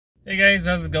Hey guys,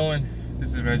 how's it going?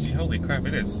 This is Reggie. Holy crap,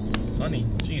 it is sunny.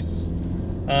 Jesus.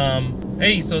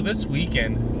 Hey, so this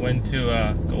weekend went to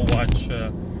go watch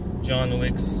John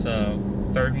Wick's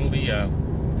third movie,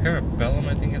 Parabellum,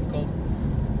 I think it's called.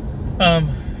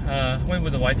 Went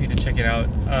with the wifey to check it out.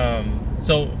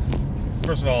 So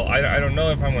first of all, I don't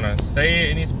know if I'm gonna say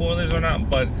any spoilers or not,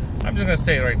 but I'm just gonna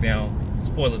say it right now.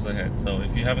 Spoilers ahead. So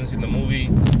if you haven't seen the movie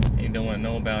and you don't want to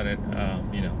know about it,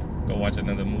 you know, go watch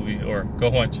another movie or go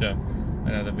watch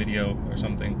another video or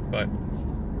something. But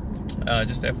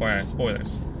just FYI,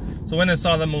 spoilers. So when I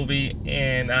saw the movie,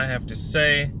 and I have to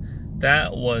say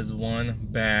that was one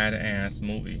badass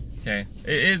movie. Okay,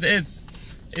 it's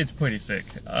pretty sick.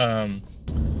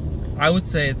 I would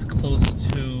say it's close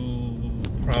to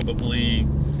probably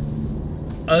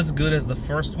as good as the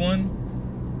first one.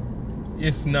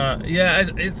 If not, yeah,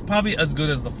 it's probably as good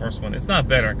as the first one. It's not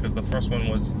better because the first one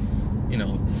was, you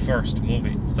know, first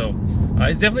movie. So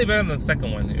it's definitely better than the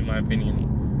second one, in my opinion.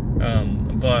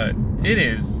 But it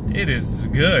is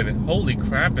good. Holy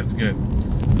crap, it's good.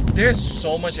 There's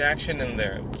so much action in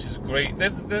there, which is great.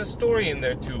 There's a story in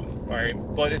there too, right?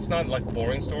 But it's not like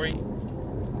boring story.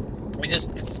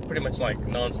 It's pretty much like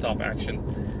non-stop action.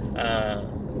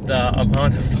 The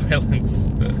amount of violence,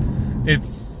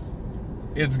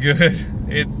 it's good.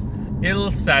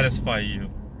 It'll satisfy you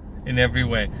in every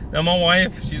way. Now my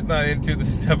wife, she's not into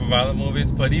this type of violent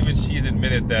movies, but even she's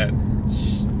admitted that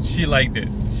she liked it.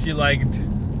 She liked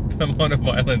the amount of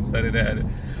violence that it had,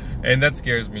 and that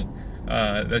scares me,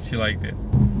 that she liked it.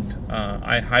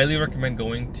 I highly recommend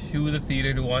going to the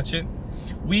theater to watch it.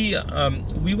 We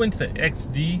went to the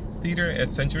XD theater at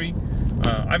Century.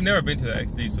 I've never been to the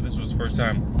XD, so this was the first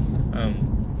time.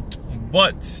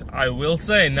 But I will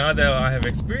say, now that I have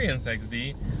experienced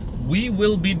XD, we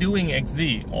will be doing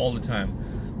XD all the time.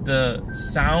 The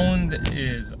sound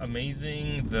is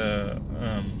amazing. The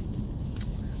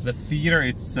theater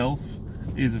itself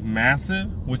is massive,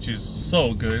 which is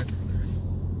so good,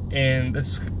 and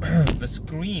the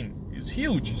screen is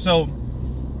huge. So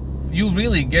you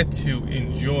really get to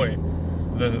enjoy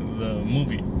the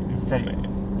movie from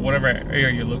whatever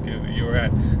area you're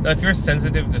at. Now, if you're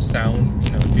sensitive to sound,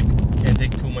 you know, if you can't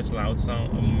take too much loud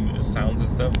sounds and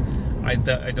stuff, I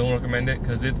don't recommend it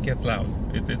because it gets loud.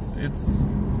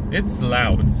 It's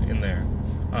loud in there.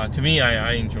 To me,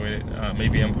 I enjoyed it.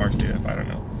 Maybe I'm partially deaf, I don't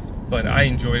know, but I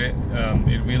enjoyed it.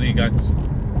 It really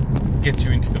gets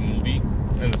you into the movie,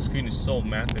 and the screen is so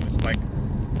massive. It's like,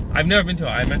 I've never been to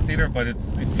an IMAX theater, but it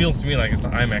feels to me like it's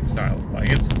an IMAX style. Like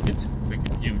it's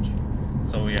freaking huge.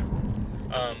 So yeah.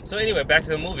 So anyway, back to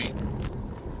the movie.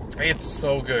 It's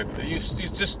so good. It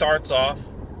just starts off,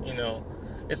 you know,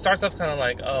 it starts off kind of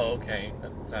like, oh, okay,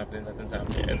 nothing's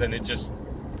happening, and then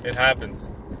it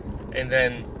happens. And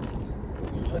then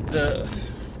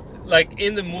like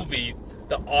in the movie,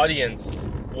 the audience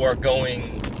were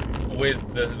going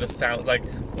with the sound, like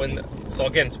so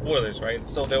again, spoilers, right?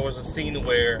 So there was a scene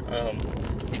where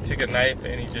he took a knife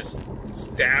and he just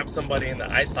stabbed somebody in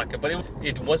the eye socket, but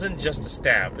it wasn't just a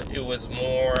stab. It was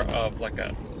more of like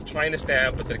trying to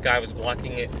stab, but the guy was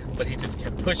blocking it, but he just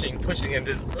kept pushing and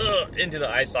just into the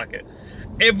eye socket.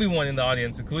 Everyone in the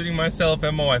audience, including myself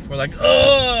and my wife, were like,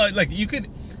 oh, like you could,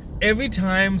 every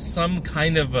time some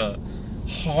kind of a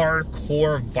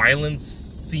hardcore violence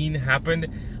scene happened,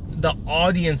 the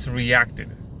audience reacted.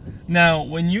 Now,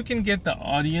 when you can get the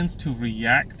audience to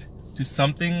react to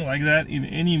something like that in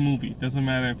any movie, doesn't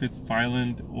matter if it's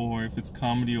violent or if it's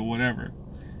comedy or whatever,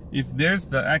 if there's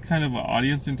that kind of an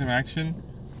audience interaction,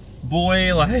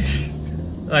 boy,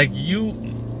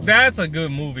 that's a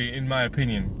good movie in my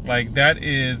opinion. Like, that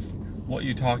is what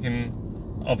you're talking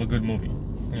of a good movie,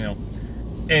 you know.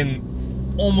 And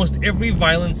almost every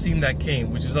violent scene that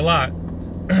came, which is a lot,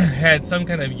 had some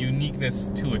kind of uniqueness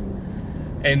to it.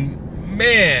 And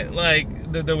man, like,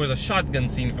 there was a shotgun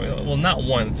scene, well, not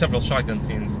one, several shotgun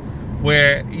scenes,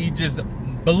 where he just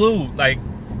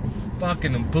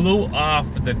fucking blew off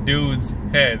the dude's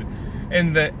head.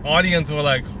 And the audience were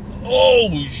like,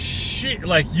 oh shit,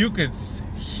 like you could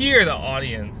hear the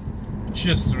audience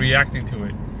just reacting to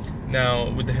it. Now,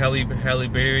 with the Halle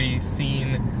Berry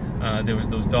scene, there was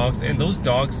those dogs, and those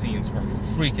dog scenes were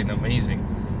freaking amazing.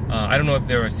 I don't know if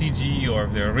they were CG or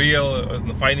if they're real in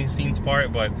the fighting scenes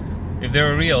part, but if they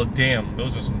were real, damn,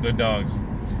 those were some good dogs.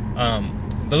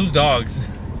 Those dogs,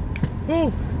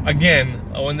 whew, again,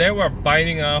 when they were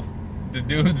biting off the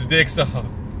dude's dicks off,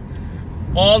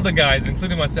 all the guys,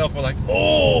 including myself, were like,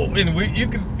 oh, and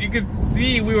you could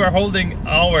see we were holding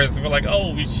ours. We're like,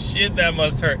 oh shit, that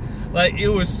must hurt. Like, it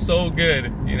was so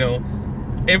good, you know.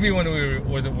 Everyone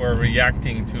were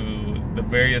reacting to the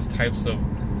various types of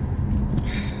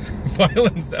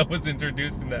violence that was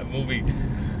introduced in that movie.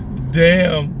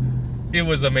 Damn, it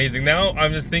was amazing. Now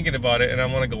I'm just thinking about it and I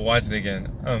want to go watch it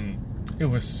again. It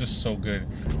was just so good.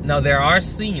 Now there are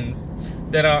scenes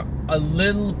that are a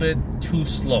little bit too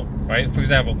slow, right? For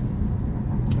example,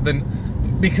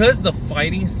 because the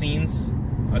fighting scenes,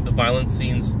 the violent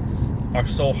scenes are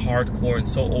so hardcore and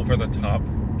so over the top,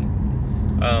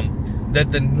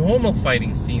 that the normal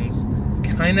fighting scenes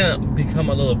kind of become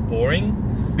a little boring,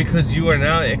 because you are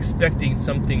now expecting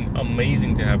something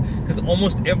amazing to happen. Because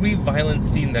almost every violent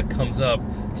scene that comes up,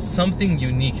 something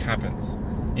unique happens.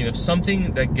 You know,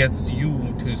 something that gets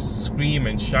you to scream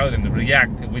and shout and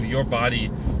react with your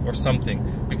body or something,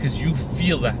 because you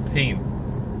feel that pain.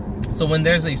 So when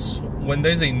there's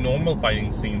a normal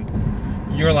fighting scene,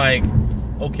 you're like,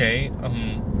 okay,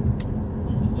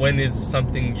 when is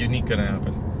something unique gonna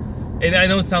happen? And I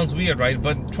know it sounds weird, right?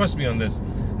 But trust me on this.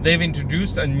 They've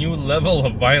introduced a new level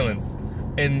of violence.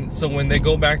 And so when they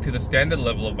go back to the standard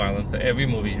level of violence that every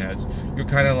movie has, you're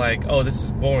kind of like, oh, this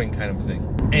is boring kind of a thing.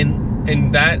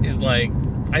 And that is like,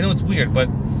 I know it's weird, but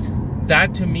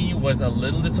that to me was a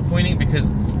little disappointing,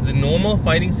 because the normal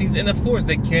fighting scenes, and of course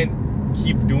they can't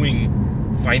keep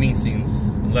doing fighting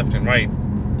scenes left and right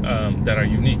that are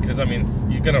unique, because I mean,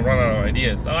 you're gonna run out of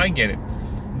ideas. I get it.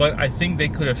 But I think they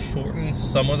could have shortened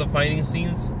some of the fighting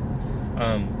scenes.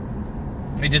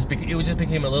 It just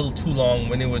became a little too long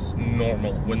when it was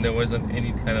normal, when there wasn't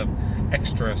any kind of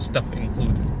extra stuff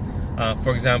included.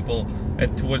 For example,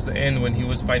 towards the end when he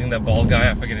was fighting that bald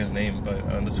guy, I forget his name, but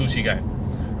the sushi guy.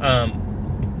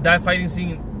 That fighting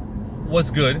scene was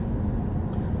good,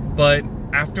 but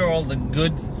after all the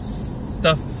good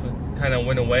stuff kind of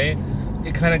went away,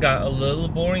 it kind of got a little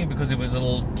boring because it was a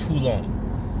little too long.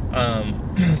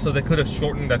 So they could have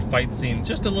shortened that fight scene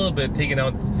just a little bit, taken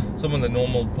out some of the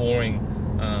normal boring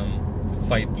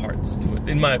fight parts to it,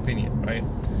 in my opinion, right?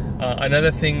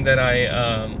 Another thing that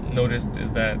I noticed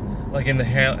is that, like in the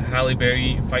Halle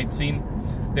Berry fight scene,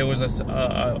 there was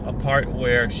a part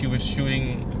where she was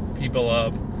shooting people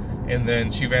up, and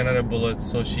then she ran out of bullets,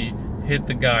 so she hit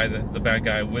the guy, the bad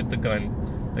guy, with the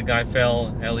gun. The guy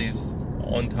fell, Halle's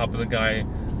on top of the guy,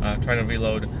 trying to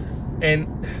reload. And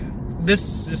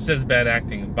this just says bad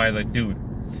acting by the dude.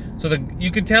 So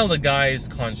you can tell the guy is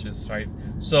conscious, right?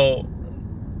 So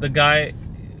the guy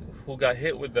who got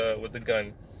hit with the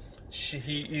gun,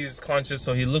 he's conscious,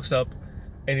 so he looks up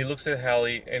and he looks at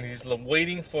Halle and he's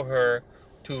waiting for her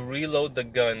to reload the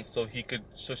gun so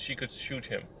she could shoot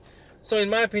him. So in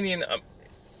my opinion,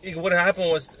 what happened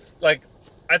was, like,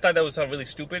 I thought that was really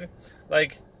stupid.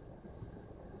 Like,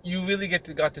 you really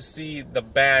got to see the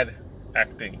bad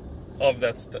acting of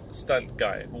that stunt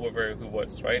guy, whoever who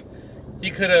was, right? He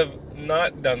could have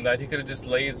not done that. He could have just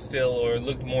laid still or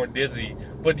looked more dizzy.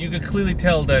 But you could clearly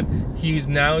tell that he's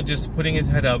now just putting his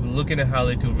head up, looking at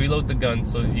Halle to reload the gun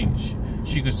so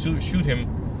she could shoot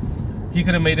him. He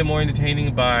could have made it more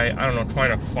entertaining by, I don't know,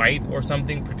 trying to fight or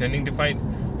something, pretending to fight.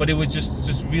 But it was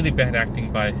just really bad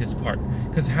acting by his part.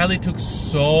 Because Halle took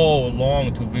so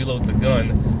long to reload the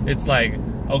gun. It's like,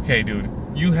 okay, dude,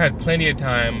 you had plenty of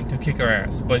time to kick her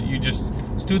ass, but you just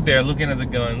stood there looking at the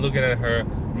gun, looking at her,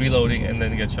 reloading, and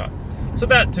then get shot. So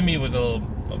that to me was a little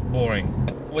boring.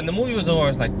 When the movie was over, I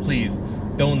was like, please,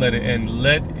 don't let it end.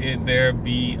 Let there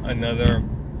be another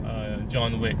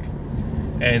John Wick.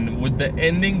 And with the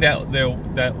ending that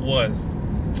was,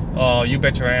 oh, you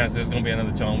bet your ass there's going to be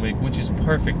another John Wick, which is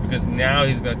perfect, because now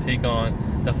he's going to take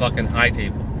on the fucking high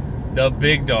table, the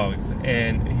big dogs,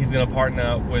 and he's going to partner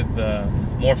up with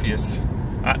Morpheus.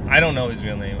 I don't know his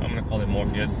real name. I'm going to call it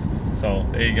Morpheus. So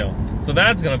there you go. So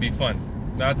that's going to be fun.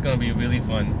 That's going to be really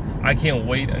fun. I can't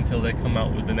wait until they come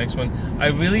out with the next one. I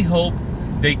really hope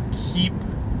they keep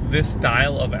this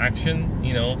style of action,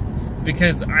 you know,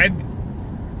 because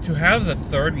to have the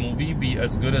third movie be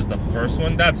as good as the first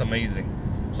one, that's amazing.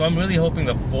 So I'm really hoping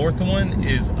the fourth one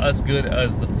is as good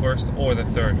as the first or the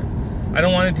third. I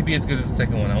don't want it to be as good as the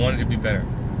second one. I want it to be better.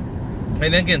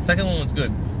 And again, second one was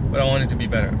good, but I want it to be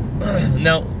better.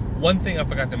 Now, one thing I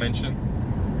forgot to mention.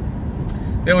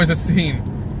 There was a scene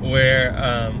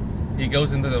where he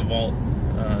goes into the vault,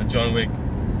 John Wick,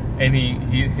 and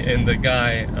and the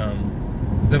guy,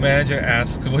 the manager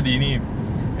asks, "What do you need?"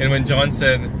 And when John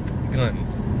said,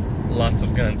 "Guns, lots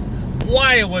of guns."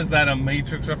 Why was that a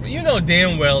Matrix reference? You know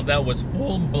damn well that was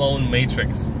full-blown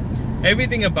Matrix.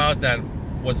 Everything about that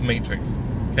was Matrix.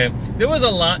 Okay, there was a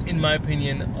lot, in my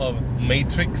opinion, of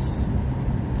Matrix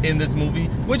in this movie,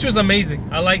 which was amazing.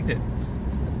 I liked it.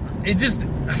 It just,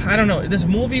 I don't know, this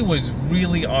movie was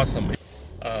really awesome.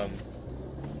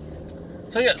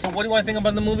 So yeah, so what do I think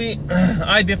about the movie?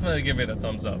 I definitely give it a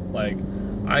thumbs up. Like,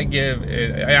 I give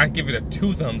it a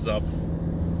 2 thumbs up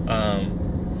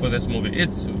for this movie.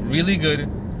 It's really good.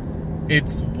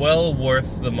 It's well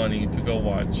worth the money to go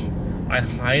watch. I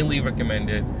highly recommend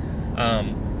it.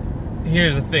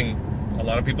 Here's the thing. A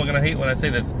lot of people are going to hate when I say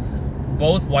this.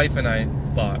 Both wife and I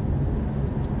thought,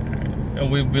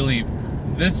 and we believe,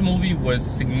 this movie was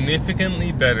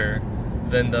significantly better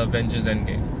than the Avengers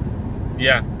Endgame.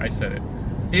 Yeah, I said it.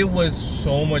 It was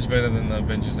so much better than the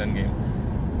Avengers Endgame.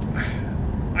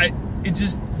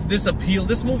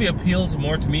 This movie appeals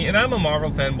more to me, and I'm a Marvel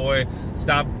fanboy.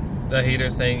 Stop the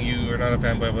haters saying you are not a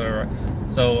fanboy, whatever.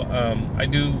 So I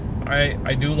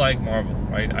do like Marvel,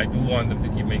 right? I do want them to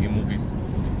keep making movies,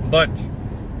 but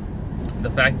the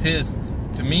fact is,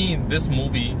 to me, this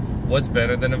movie was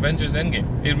better than Avengers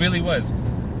Endgame. It really was.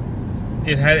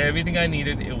 It had everything I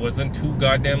needed. It wasn't too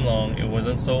goddamn long. It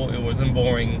wasn't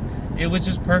boring. It was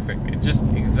just perfect. It's just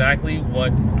exactly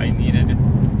what I needed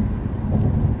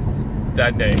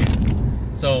that day.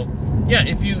 So yeah,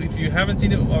 if you haven't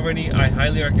seen it already, I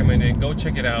highly recommend it. Go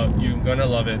check it out. You're gonna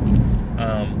love it.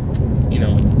 You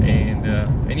know,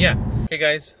 and yeah. Okay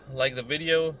guys, like the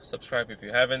video, subscribe if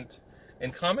you haven't,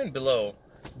 and comment below.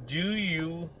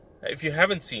 If you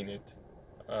haven't seen it,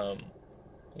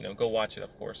 you know, go watch it,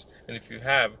 of course. And if you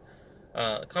have,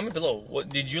 comment below. What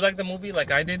did you like the movie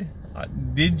like I did?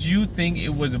 Did you think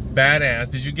it was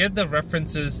badass? Did you get the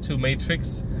references to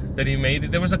Matrix that he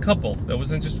made? There was a couple. There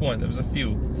wasn't just one. There was a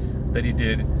few that he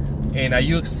did. And are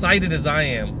you excited as I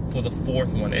am for the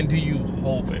 4th one? And do you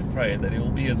hope and pray that it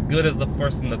will be as good as the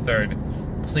 1st and the 3rd?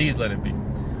 Please let it be.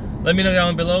 Let me know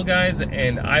down below, guys,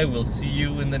 and I will see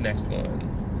you in the next one.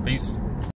 Peace.